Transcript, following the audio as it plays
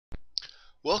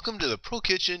Welcome to the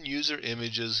ProKitchen User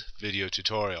Images video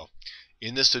tutorial.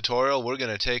 In this tutorial, we're going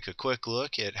to take a quick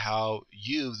look at how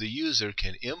you, the user,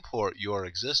 can import your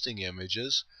existing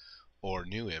images or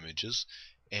new images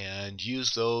and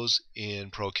use those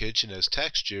in ProKitchen as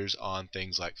textures on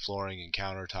things like flooring and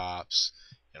countertops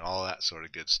and all that sort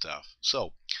of good stuff.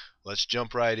 So let's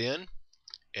jump right in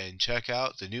and check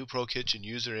out the new ProKitchen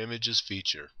User Images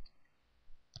feature.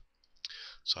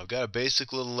 So I've got a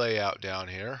basic little layout down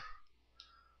here,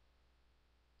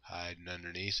 hiding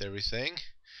underneath everything.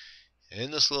 And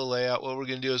in this little layout, what we're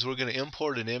going to do is we're going to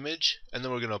import an image and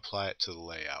then we're going to apply it to the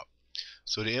layout.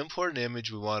 So to import an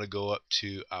image, we want to go up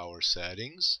to our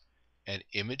settings and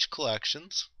image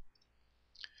collections.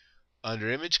 Under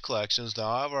image collections,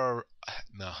 now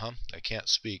I can't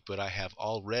speak, but I have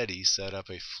already set up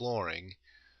a flooring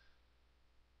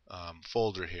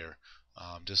folder here.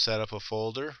 To set up a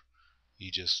folder,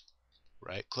 you just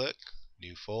right click,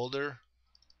 new folder,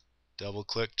 double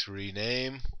click to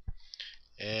rename,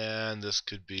 and this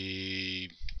could be,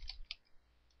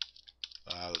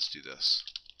 let's do this.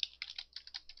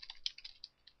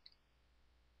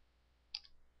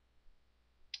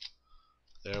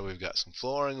 There, we've got some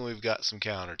flooring and we've got some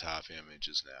countertop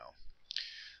images now.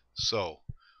 So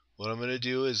what I'm going to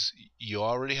do is, you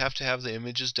already have to have the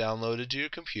images downloaded to your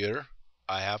computer.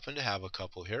 I happen to have a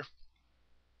couple here.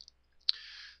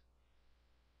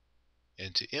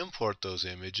 And to import those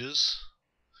images,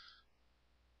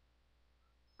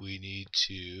 we need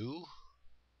to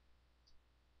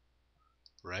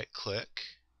right click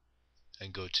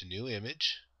and go to new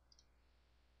image.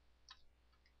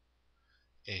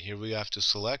 And here we have to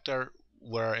select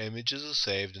where our images are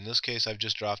saved. In this case, I've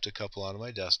just dropped a couple onto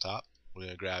my desktop. We're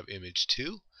going to grab image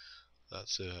 2.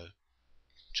 That's a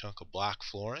chunk of black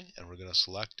flooring, and we're going to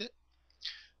select it.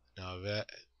 Now I've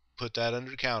put that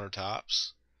under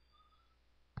countertops.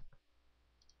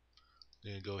 I'm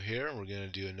going to go here and we're going to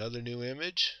do another new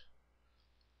image.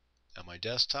 On my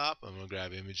desktop, I'm going to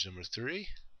grab image number 3.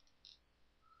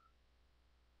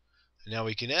 And now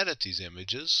we can edit these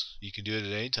images. You can do it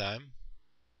at any time.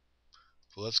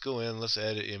 But let's go in, let's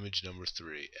edit image number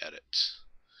 3. Edit.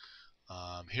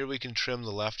 Here we can trim the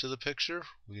left of the picture.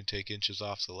 We can take inches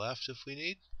off the left if we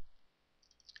need.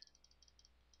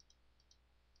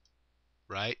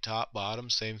 Right, top, bottom,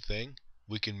 same thing.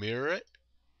 We can mirror it.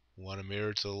 We want to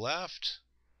mirror to the left,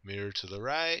 mirror to the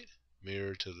right,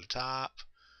 mirror to the top,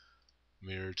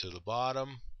 mirror to the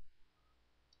bottom.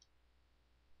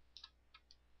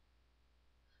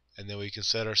 And then we can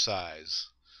set our size.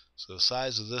 So the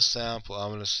size of this sample,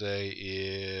 I'm going to say,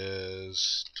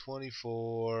 is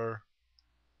 24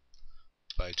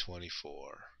 by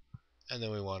 24. And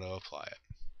then we want to apply it.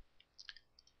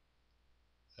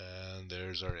 And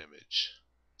there's our image.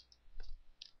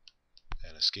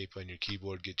 And escape on your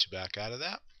keyboard gets you back out of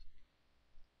that.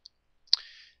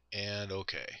 And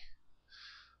OK.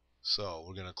 So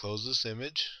we're going to close this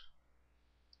image.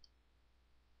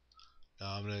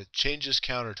 Now I'm going to change this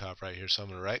countertop right here. So I'm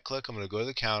going to right click, I'm going to go to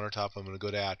the countertop, I'm going to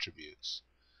go to attributes.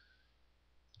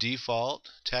 Default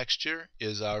texture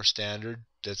is our standard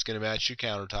that's going to match your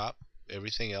countertop.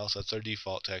 Everything else, that's our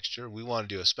default texture. We want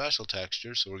to do a special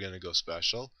texture, so we're going to go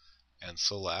special and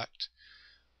select.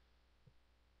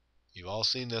 You've all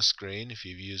seen this screen if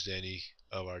you've used any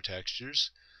of our textures.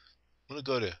 I'm going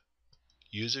to go to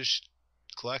user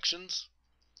collections.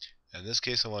 In this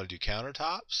case, I want to do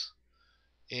countertops.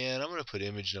 And I'm going to put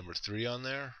image number 3 on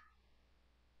there.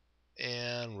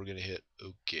 And we're going to hit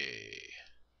OK.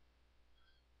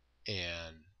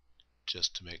 And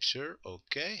just to make sure,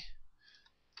 OK.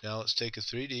 Now let's take a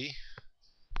 3D.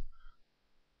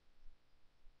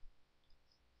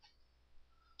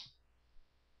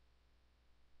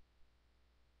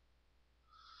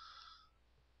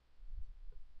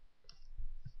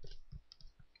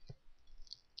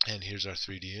 And here's our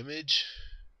 3D image.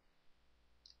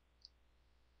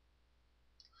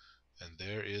 And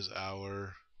there is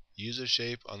our user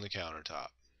shape on the countertop.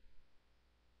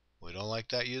 We don't like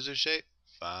that user shape?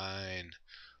 Fine.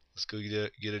 Let's go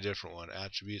get a different one.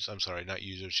 Attributes, I'm sorry, not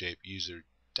user shape, user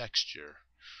texture.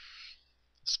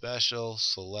 Special,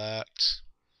 select,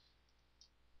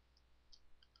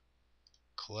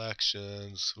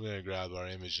 collections. We're going to grab our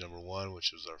image number 1,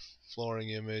 which is our flooring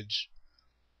image.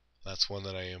 That's one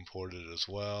that I imported as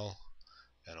well.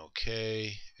 And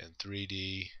OK, and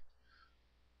 3D.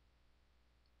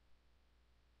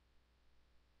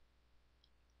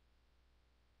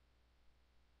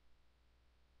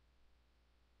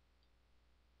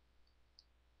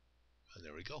 And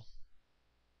there we go.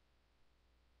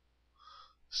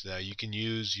 So you can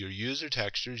use your user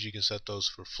textures. You can set those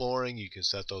for flooring, you can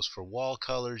set those for wall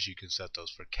colors, you can set those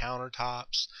for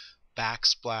countertops,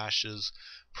 backsplashes,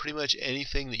 pretty much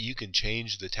anything that you can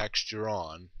change the texture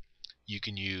on, you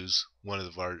can use one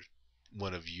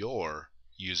of your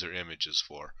user images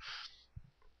for.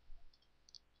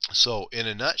 So in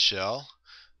a nutshell,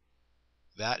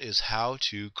 that is how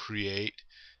to create,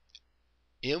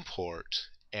 import,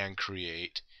 and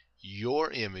create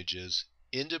your images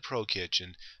into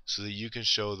ProKitchen so that you can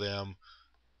show them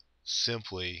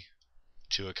simply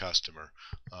to a customer.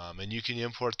 And you can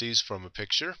import these from a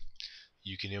picture.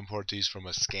 You can import these from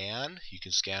a scan. You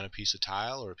can scan a piece of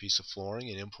tile or a piece of flooring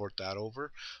and import that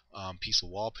over. Piece of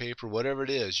wallpaper, whatever it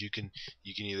is, you can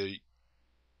either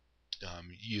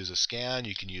use a scan,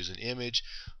 you can use an image,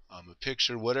 a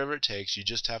picture, whatever it takes. You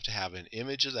just have to have an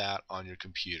image of that on your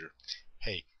computer.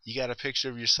 Hey, you got a picture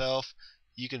of yourself,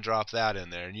 you can drop that in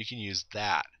there and you can use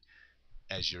that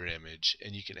as your image,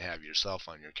 and you can have yourself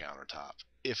on your countertop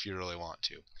if you really want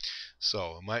to.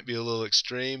 So it might be a little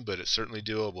extreme, but it's certainly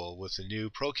doable with the new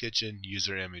ProKitchen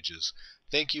user images.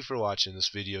 Thank you for watching this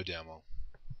video demo.